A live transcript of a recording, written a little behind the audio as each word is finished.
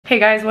Hey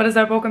guys, what is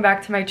up? Welcome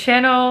back to my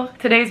channel.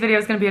 Today's video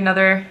is going to be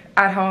another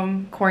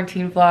at-home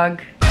quarantine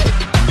vlog.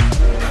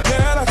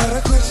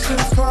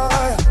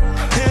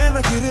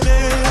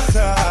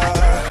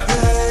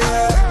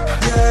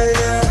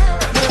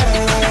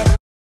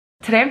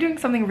 Today I'm doing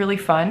something really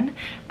fun.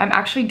 I'm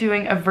actually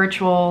doing a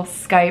virtual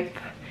Skype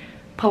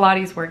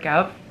Pilates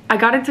workout. I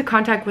got into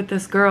contact with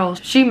this girl.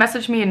 She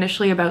messaged me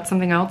initially about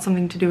something else,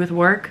 something to do with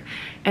work,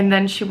 and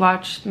then she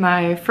watched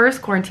my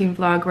first quarantine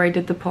vlog where I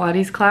did the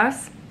Pilates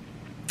class.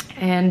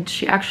 And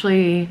she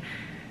actually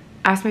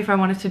asked me if I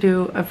wanted to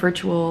do a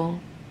virtual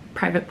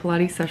private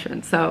Pilates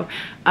session. So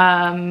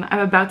I'm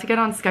about to get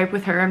on Skype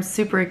with her. I'm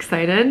super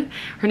excited.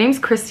 Her name's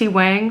Christy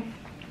Wang.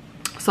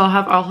 So I'll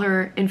have all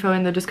her info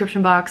in the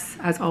description box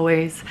as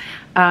always.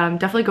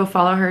 Definitely go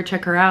follow her,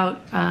 check her out.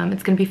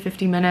 It's gonna be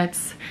 50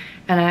 minutes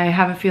and I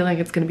have a feeling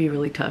it's gonna be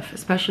really tough,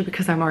 especially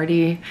because I'm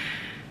already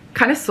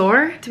kind of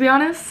sore, to be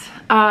honest.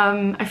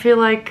 I feel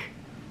like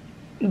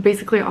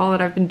basically all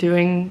that I've been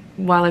doing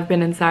while I've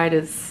been inside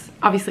is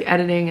obviously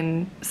editing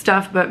and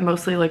stuff, but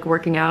mostly like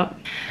working out.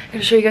 I'm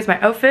gonna show you guys my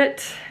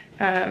outfit,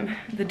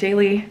 the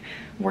daily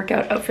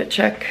workout outfit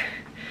check.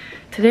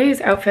 Today's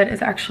outfit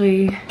is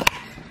actually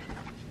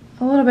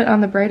a little bit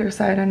on the brighter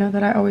side. I know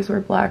that I always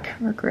wear black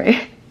or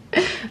gray,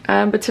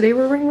 but today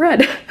we're wearing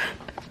red.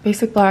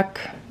 Basic black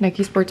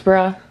Nike sports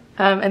bra.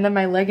 And then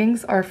my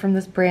leggings are from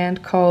this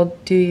brand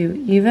called Do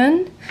You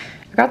Even?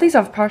 I got these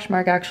off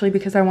Poshmark actually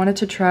because I wanted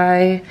to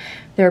try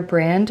their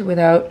brand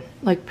without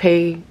like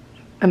pay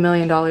 $1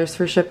 million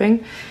for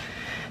shipping.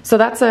 So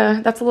that's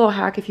a little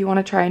hack. If you want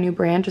to try a new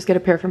brand, just get a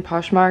pair from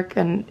Poshmark,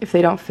 and if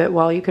they don't fit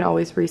well, you can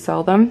always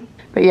resell them.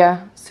 But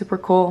yeah, super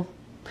cool.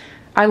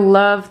 I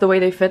love the way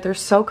they fit. They're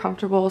so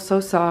comfortable, so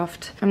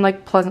soft. I'm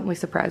like pleasantly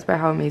surprised by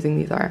how amazing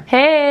these are.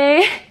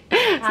 Hey!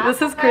 So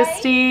this is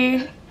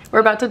Christy. We're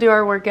about to do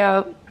our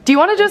workout. Do you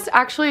want to just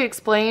actually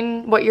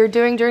explain what you're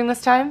doing during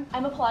this time?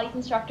 I'm a Pilates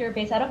instructor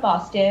based out of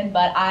Boston,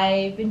 but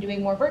I've been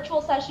doing more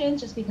virtual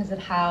sessions just because of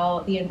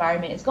how the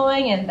environment is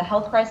going and the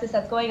health crisis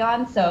that's going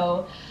on.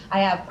 So I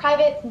have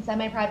privates and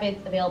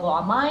semi-privates available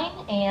online,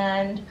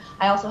 and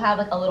I also have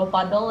like a little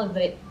bundle of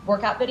the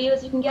workout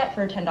videos you can get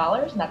for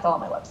 $10, and that's all on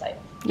my website.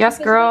 Yes,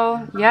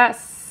 girl.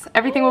 Yes.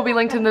 Everything will be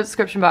linked in the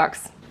description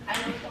box. I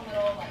know it's a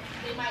little, like,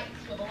 they might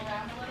swivel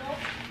around a little.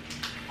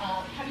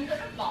 Have you heard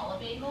of bala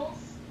bagels?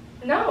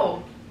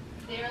 No.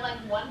 They're like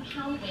 1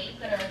 pound weights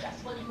that are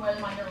adjustable. You can wear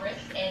them on your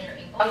wrists and your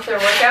ankles. Once they're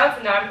workouts,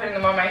 and now I'm putting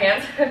them on my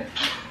hands.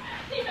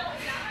 You know,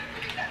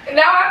 like,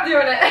 Now I'm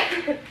doing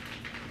it.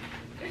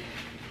 Okay.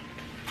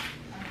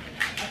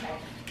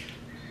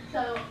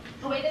 So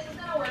the way this is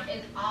gonna work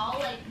is I'll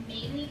like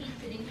mainly be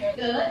sitting here.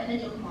 Good, and then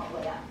you'll come all the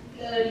way up.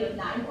 Good, you have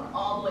 9 more.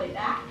 All the way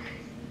back,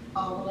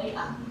 all the way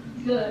up.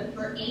 Good,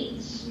 for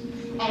 8,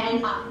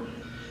 and up.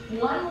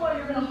 1 more,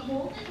 you're gonna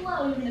hold it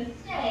low, you're gonna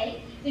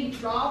stay. So you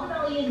draw the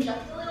belly in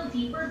just a little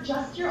deeper,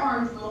 just your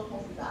arms, little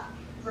pulses up.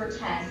 For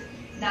 10,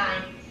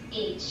 9,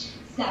 8,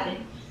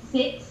 7,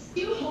 6,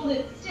 2, hold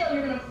it still,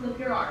 you're gonna flip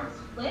your arms.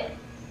 Flip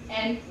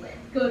and flip.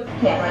 Good.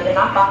 Camera, you're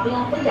not bobbing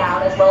up and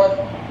down as well as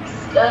the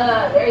hips.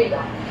 Good, there you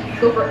go.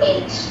 Go for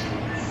 8,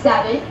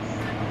 7,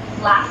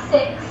 last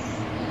 6,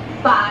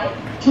 5,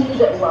 keep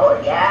it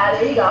lower. Yeah,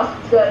 there you go.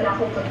 Good, now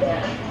hold it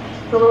there.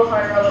 It's a little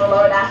harder, a little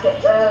lower, that's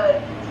it.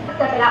 Good.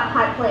 Step it out,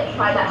 high plank,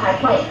 try that high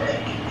plank.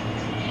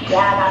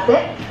 Yeah, that's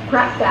it.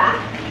 Press back.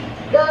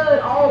 Good,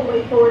 all the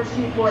way forward,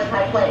 shoot forward,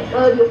 high plank.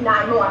 Good, you have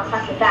 9 more,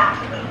 press it back.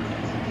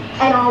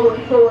 And all the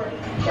way forward.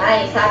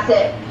 Nice, that's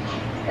it.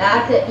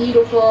 That's it,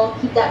 beautiful.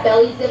 Keep that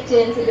belly zipped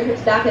in so your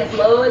hips back as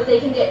low as they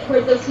can get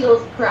towards those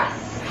heels.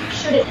 Press.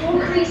 Should it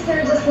increase the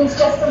resistance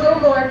just a little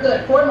more?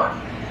 Good, 4 more.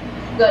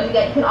 Good,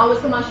 again, you can always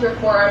come onto your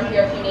forearm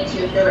here if you need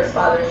to, if your wrist's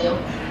bothering you.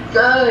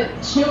 Good,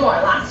 2 more,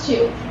 last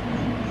 2.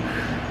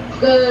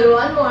 Good,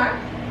 1 more.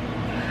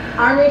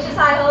 Arm reaches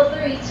high, hold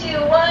 3, 2,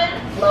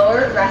 1.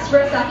 Lower, rest for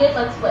a second,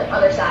 let's flip,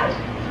 other side.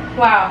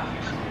 Wow.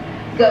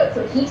 Good,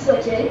 so keep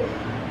switching.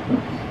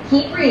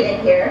 Keep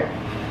breathing here.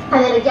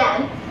 And then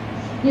again,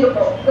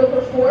 beautiful.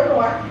 Go for 4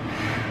 more.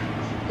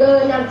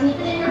 Good, now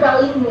deepen in your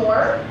belly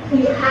more. So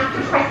you have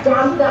to press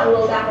down to that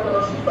low back a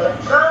little deeper.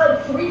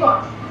 Good, 3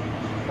 more.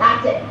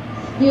 That's it.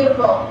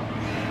 Beautiful.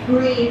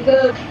 Breathe,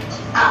 good.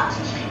 Up,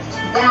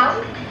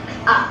 down,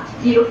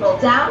 up. Beautiful,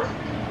 down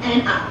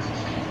and up.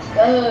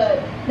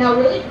 Good. Now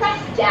really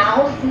press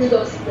down through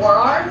those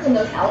forearms and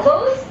those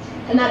elbows,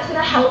 and that's going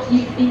to help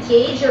you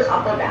engage your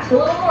upper back a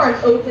little more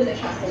and open the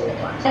chest a little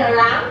more. And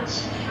around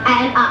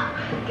and up.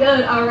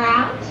 Good.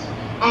 Around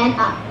and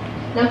up.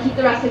 Now keep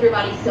the rest of your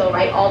body still,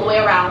 right? All the way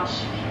around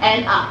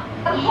and up.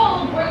 And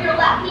hold where your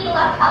left knee to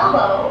left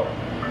elbow.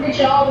 Reach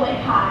it all the way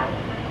high.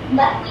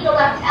 Left knee to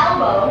left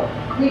elbow.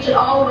 Reach it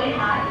all the way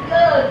high.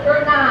 Good.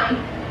 For 9.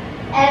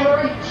 And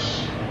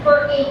reach.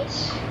 For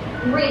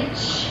 8.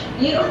 Reach.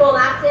 Beautiful,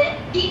 that's it.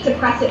 Keep to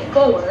press it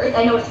forward.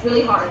 I know it's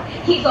really hard.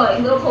 Keep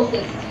going, little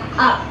pulses.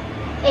 Up.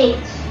 8,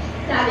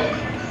 7,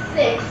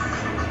 6,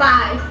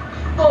 5,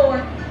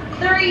 4,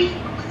 3,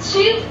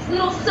 2.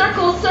 Little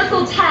circle,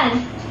 circle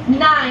 10,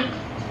 9,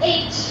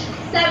 8,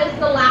 7. So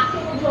the last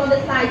one we'll do on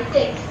this side.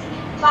 6,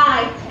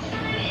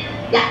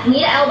 5. Yeah,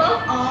 knee to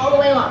elbow, all the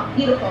way along.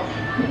 Beautiful.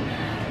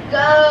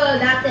 Good,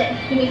 that's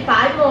it. Give me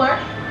 5 more.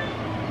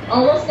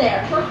 Almost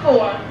there. For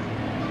 4.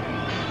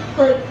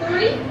 For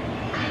 3.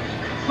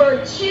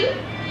 For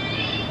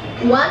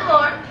 2. 1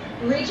 more.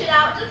 Reach it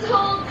out, just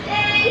hold,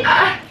 stay.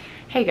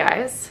 Hey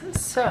guys,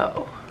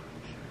 so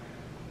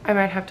I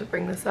might have to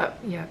bring this up.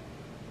 Yeah,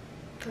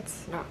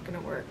 that's not gonna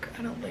work,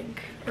 I don't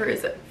think. Or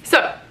is it?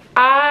 So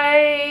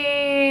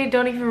I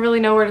don't even really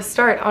know where to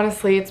start,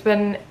 honestly. It's not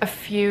been a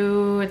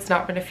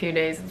few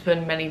days, it's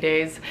been many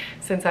days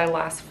since I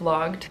last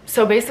vlogged.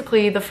 So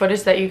basically the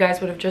footage that you guys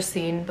would have just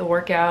seen, the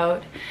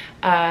workout,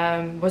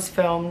 was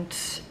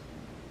filmed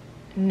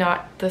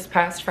not this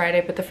past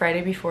Friday, but the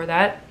Friday before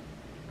that.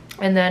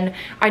 And then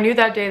I knew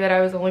that day that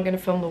I was only going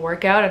to film the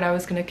workout, and I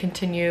was going to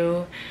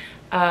continue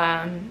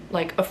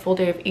like a full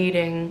day of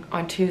eating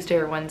on Tuesday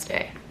or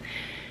Wednesday.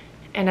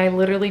 And I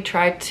literally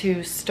tried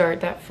to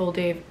start that full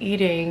day of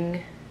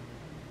eating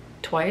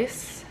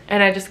twice,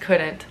 and I just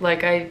couldn't.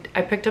 Like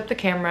I picked up the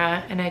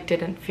camera and I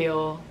didn't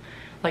feel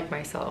like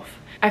myself.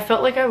 I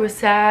felt like I was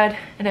sad,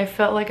 and I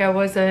felt like I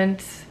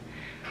wasn't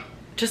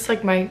just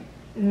like my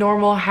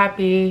normal,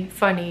 happy,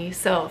 funny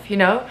self, you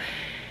know?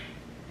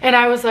 And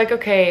I was like,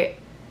 okay,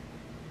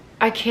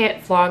 I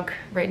can't vlog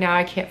right now.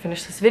 I can't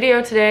finish this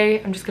video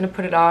today. I'm just gonna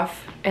put it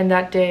off. And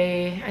that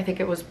day, I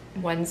think it was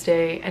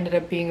Wednesday, ended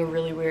up being a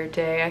really weird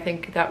day. I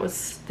think that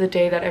was the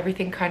day that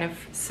everything kind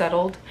of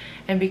settled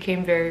and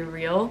became very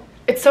real.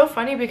 It's so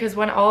funny because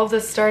when all of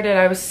this started,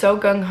 I was so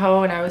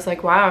gung-ho and I was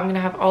like, wow, I'm gonna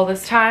have all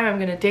this time. I'm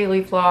gonna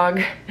daily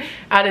vlog.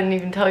 I didn't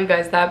even tell you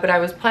guys that, but I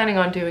was planning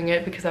on doing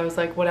it because I was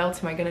like, what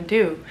else am I gonna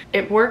do?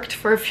 It worked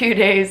for a few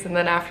days, and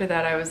then after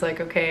that I was like,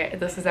 okay,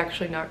 this is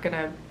actually not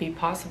gonna be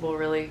possible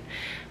really.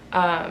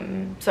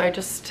 So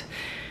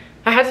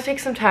I had to take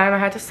some time. I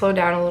had to slow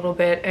down a little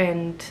bit,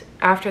 and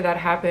after that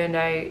happened,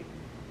 I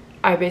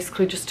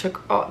basically just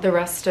took the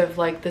rest of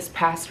like this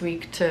past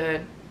week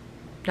to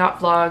not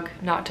vlog,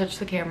 not touch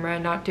the camera,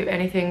 not do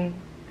anything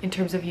in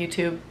terms of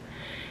YouTube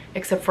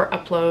except for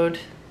upload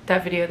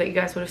that video that you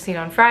guys would have seen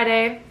on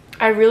Friday.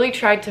 I really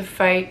tried to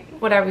fight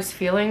what I was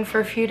feeling for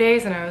a few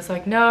days, and I was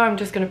like, no, I'm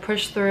just gonna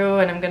push through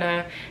and I'm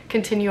gonna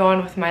continue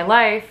on with my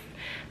life.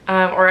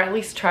 Or at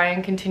least try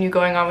and continue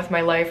going on with my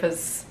life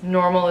as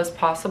normal as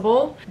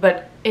possible.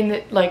 But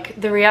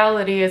the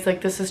reality is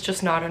like, this is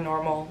just not a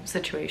normal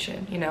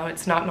situation, you know?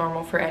 It's not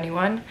normal for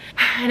anyone.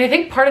 And I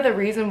think part of the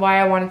reason why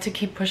I wanted to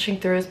keep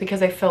pushing through is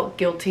because I felt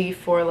guilty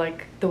for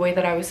like the way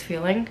that I was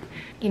feeling.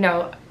 You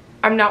know,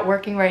 I'm not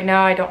working right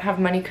now. I don't have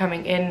money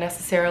coming in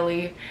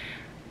necessarily.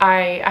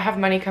 I have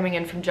money coming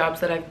in from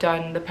jobs that I've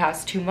done the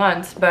past 2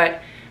 months,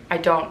 but I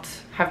don't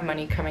have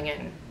money coming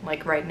in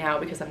like right now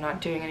because I'm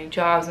not doing any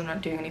jobs, I'm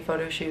not doing any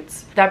photo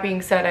shoots. That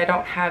being said, I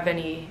don't have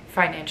any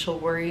financial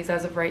worries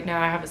as of right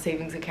now. I have a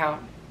savings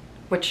account,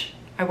 which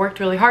I worked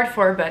really hard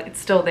for, but it's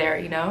still there,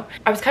 you know?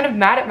 I was kind of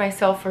mad at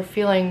myself for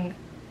feeling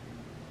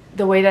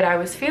the way that I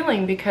was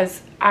feeling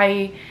because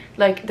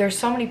there's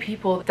so many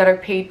people that are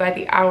paid by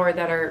the hour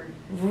that are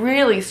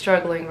really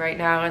struggling right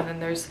now, and then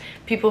there's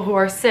people who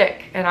are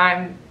sick, and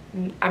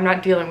I'm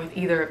not dealing with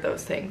either of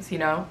those things, you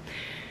know?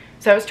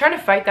 So I was trying to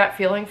fight that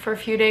feeling for a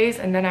few days,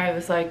 and then I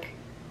was like,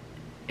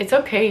 it's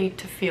okay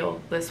to feel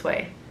this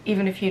way,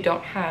 even if you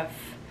don't have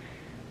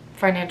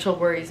financial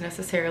worries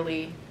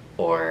necessarily,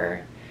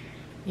 or,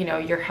 you know,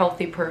 you're a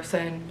healthy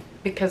person,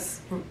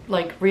 because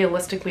like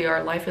realistically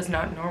our life is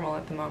not normal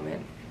at the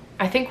moment.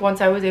 I think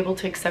once I was able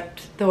to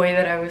accept the way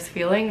that I was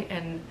feeling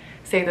and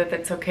say that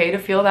it's okay to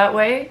feel that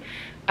way,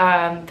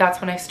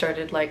 that's when I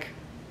started like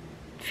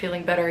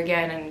feeling better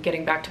again and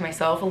getting back to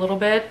myself a little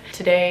bit.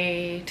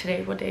 Today,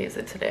 what day is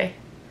it today?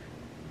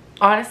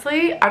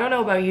 Honestly, I don't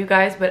know about you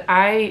guys, but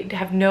I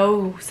have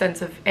no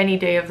sense of any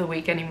day of the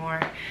week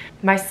anymore.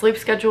 My sleep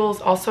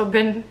schedule's also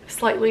been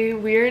slightly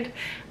weird,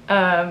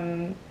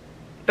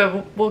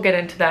 but we'll get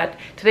into that.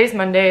 Today's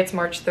Monday, it's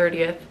March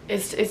 30th.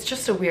 It's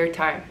just a weird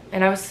time.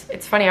 And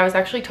it's funny, I was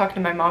actually talking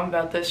to my mom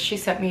about this. She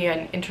sent me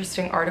an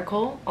interesting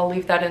article. I'll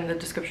leave that in the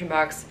description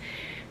box.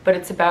 But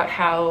it's about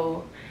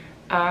how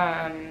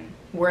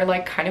we're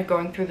like kind of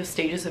going through the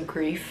stages of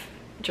grief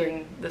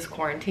during this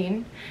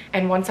quarantine.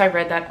 And once I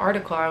read that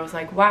article, I was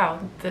like, wow,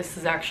 this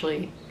is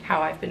actually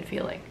how I've been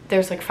feeling.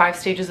 There's like 5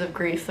 stages of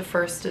grief. The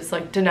first is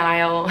like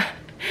denial.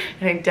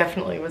 And I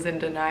definitely was in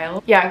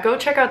denial. Yeah, go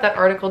check out that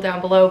article down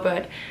below.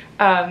 But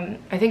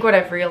I think what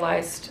I've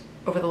realized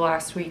over the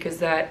last week is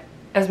that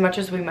as much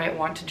as we might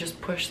want to just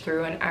push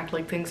through and act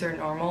like things are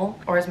normal,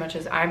 or as much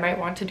as I might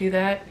want to do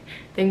that,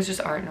 things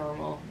just aren't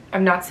normal.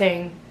 I'm not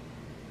saying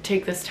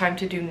take this time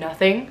to do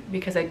nothing,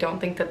 because I don't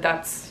think that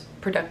that's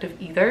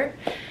productive either.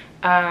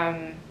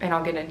 And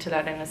I'll get into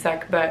that in a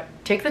sec, but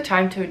take the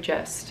time to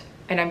adjust.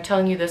 And I'm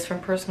telling you this from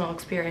personal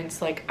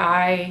experience. Like,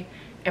 I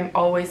am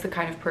always the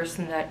kind of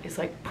person that is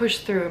like, push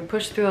through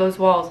those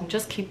walls and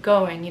just keep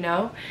going, you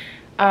know?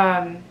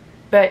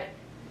 But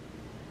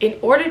in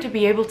order to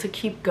be able to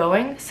keep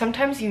going,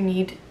 sometimes you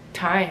need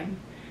time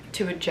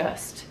to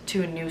adjust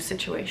to a new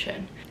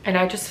situation. And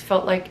I just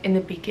felt like in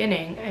the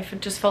beginning,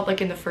 just felt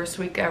like in the first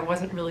week I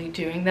wasn't really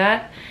doing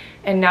that.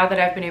 And now that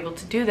I've been able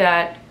to do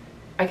that,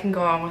 I can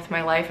go on with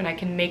my life and I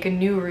can make a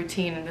new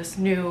routine and this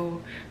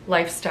new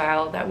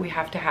lifestyle that we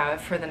have to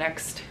have for the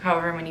next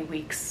however many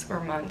weeks or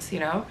months, you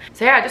know?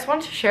 So yeah, I just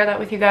wanted to share that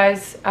with you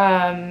guys,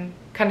 kind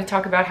of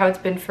talk about how it's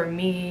been for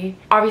me.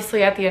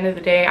 Obviously, at the end of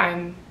the day,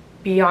 I'm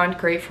beyond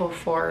grateful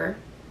for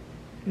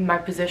my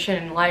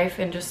position in life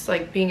and just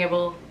like being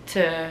able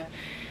to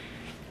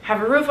have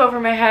a roof over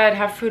my head,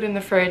 have food in the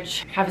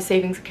fridge, have a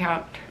savings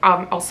account.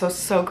 I'm also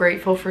so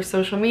grateful for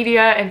social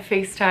media and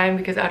FaceTime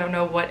because I don't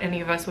know what any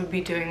of us would be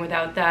doing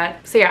without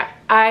that. So yeah,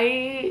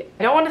 I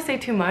don't want to say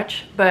too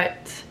much,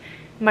 but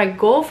my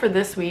goal for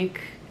this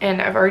week,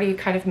 and I've already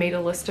kind of made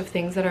a list of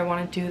things that I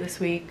want to do this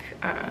week.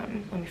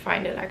 Let me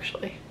find it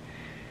actually.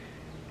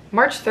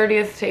 March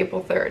 30th to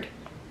April 3rd.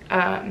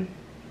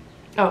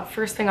 Oh,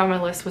 first thing on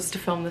my list was to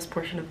film this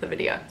portion of the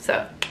video,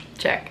 so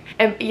check.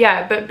 And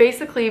yeah, but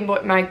basically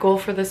what my goal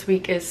for this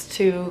week is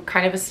to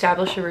kind of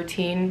establish a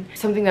routine.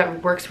 Something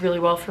that works really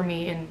well for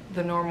me in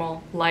the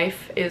normal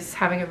life is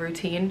having a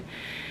routine.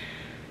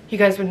 You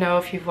guys would know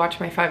if you've watched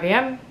my 5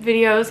 a.m.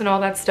 videos and all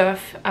that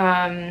stuff.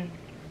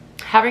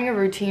 Having a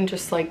routine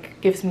just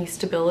like gives me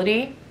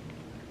stability.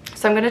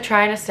 So I'm gonna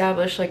try and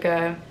establish like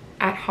a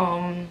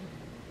at-home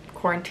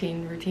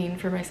quarantine routine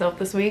for myself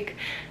this week.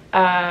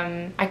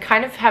 I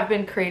kind of have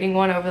been creating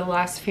one over the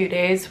last few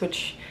days,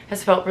 which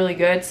has felt really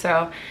good,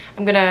 so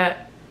I'm gonna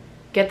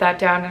get that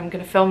down and I'm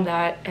gonna film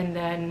that, and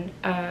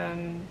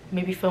then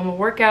maybe film a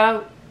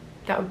workout.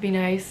 That would be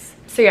nice.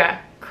 So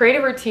yeah, create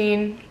a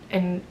routine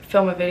and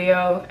film a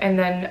video. And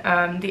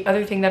then the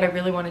other thing that I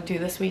really want to do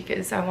this week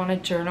is I want to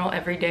journal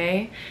every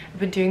day. I've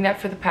been doing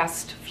that for the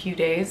past few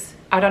days.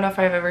 I don't know if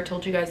I've ever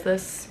told you guys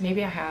this,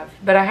 maybe I have,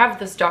 but I have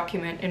this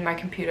document in my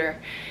computer,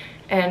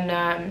 and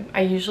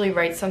I usually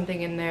write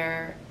something in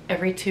there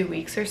every 2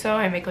 weeks or so.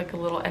 I make like a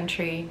little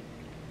entry.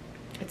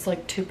 It's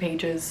like 2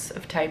 pages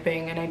of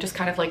typing, and I just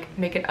kind of like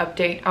make an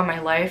update on my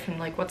life and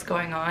like what's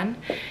going on.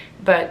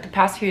 But the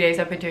past few days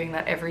I've been doing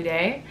that every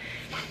day.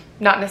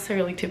 Not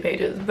necessarily 2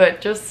 pages,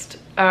 but just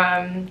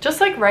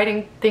like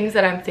writing things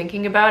that I'm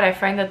thinking about. I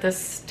find that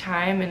this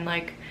time, and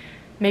like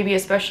maybe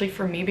especially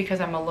for me because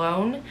I'm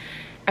alone,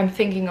 I'm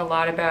thinking a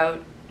lot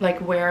about like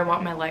where I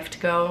want my life to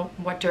go,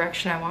 what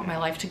direction I want my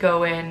life to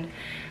go in,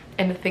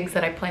 and the things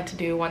that I plan to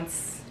do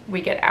once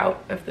we get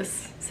out of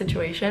this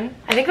situation.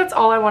 I think that's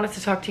all I wanted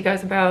to talk to you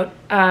guys about.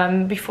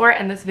 Before I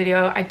end this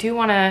video, I do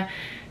want to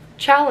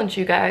challenge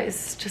you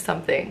guys to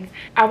something.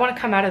 I want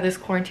to come out of this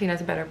quarantine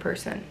as a better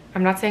person.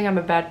 I'm not saying I'm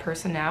a bad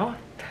person now,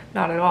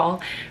 not at all,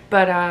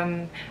 but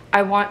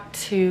I want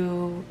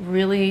to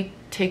really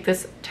take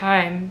this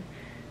time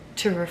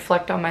to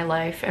reflect on my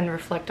life and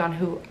reflect on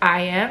who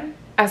I am.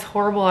 As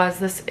horrible as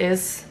this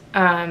is,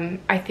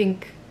 I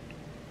think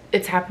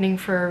it's happening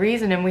for a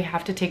reason, and we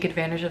have to take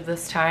advantage of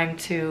this time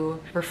to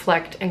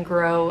reflect and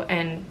grow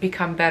and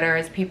become better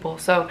as people.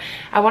 So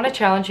I want to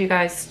challenge you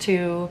guys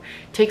to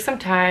take some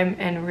time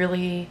and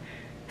really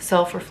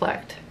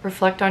self-reflect.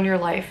 Reflect on your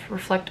life,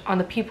 reflect on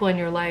the people in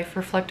your life,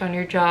 reflect on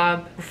your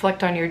job,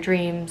 reflect on your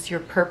dreams, your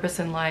purpose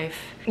in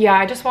life. Yeah,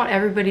 I just want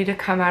everybody to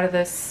come out of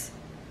this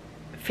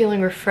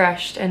feeling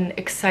refreshed and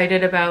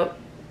excited about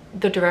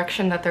the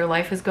direction that their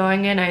life is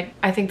going in.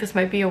 I think this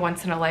might be a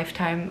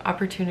once-in-a-lifetime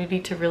opportunity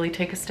to really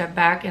take a step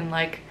back and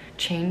like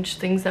change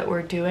things that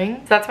we're doing.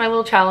 So that's my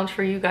little challenge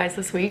for you guys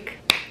this week.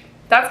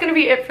 That's gonna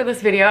be it for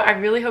this video. I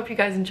really hope you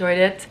guys enjoyed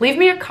it. Leave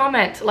me a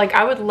comment. Like,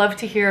 I would love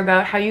to hear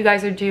about how you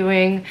guys are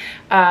doing,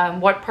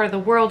 what part of the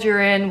world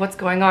you're in, what's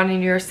going on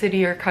in your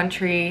city or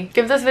country.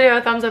 Give this video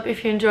a thumbs up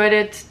if you enjoyed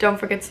it. Don't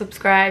forget to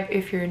subscribe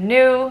if you're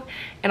new,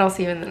 and I'll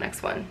see you in the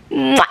next one.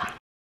 Mwah!